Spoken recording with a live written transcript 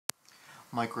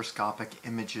Microscopic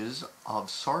images of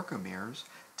sarcomeres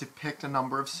depict a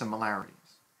number of similarities.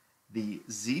 The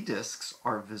Z-discs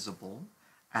are visible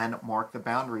and mark the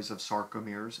boundaries of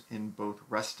sarcomeres in both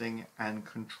resting and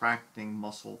contracting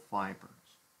muscle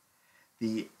fibers.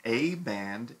 The A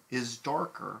band is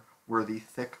darker where the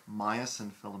thick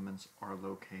myosin filaments are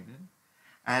located,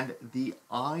 and the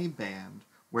I band,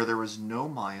 where there is no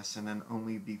myosin and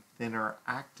only the thinner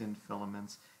actin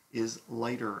filaments, is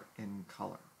lighter in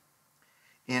color.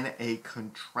 In a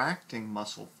contracting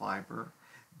muscle fiber,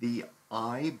 the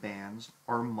I bands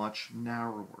are much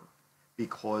narrower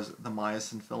because the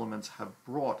myosin filaments have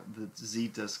brought the Z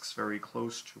discs very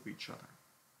close to each other.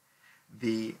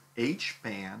 The H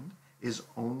band is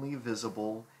only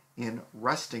visible in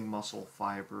resting muscle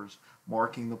fibers,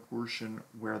 marking the portion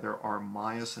where there are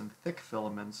myosin thick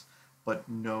filaments but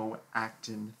no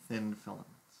actin thin filaments.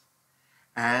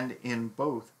 And in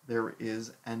both, there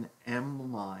is an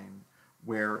M line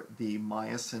where the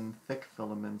myosin thick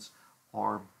filaments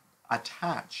are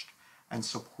attached and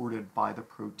supported by the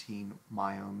protein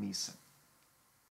myomycin.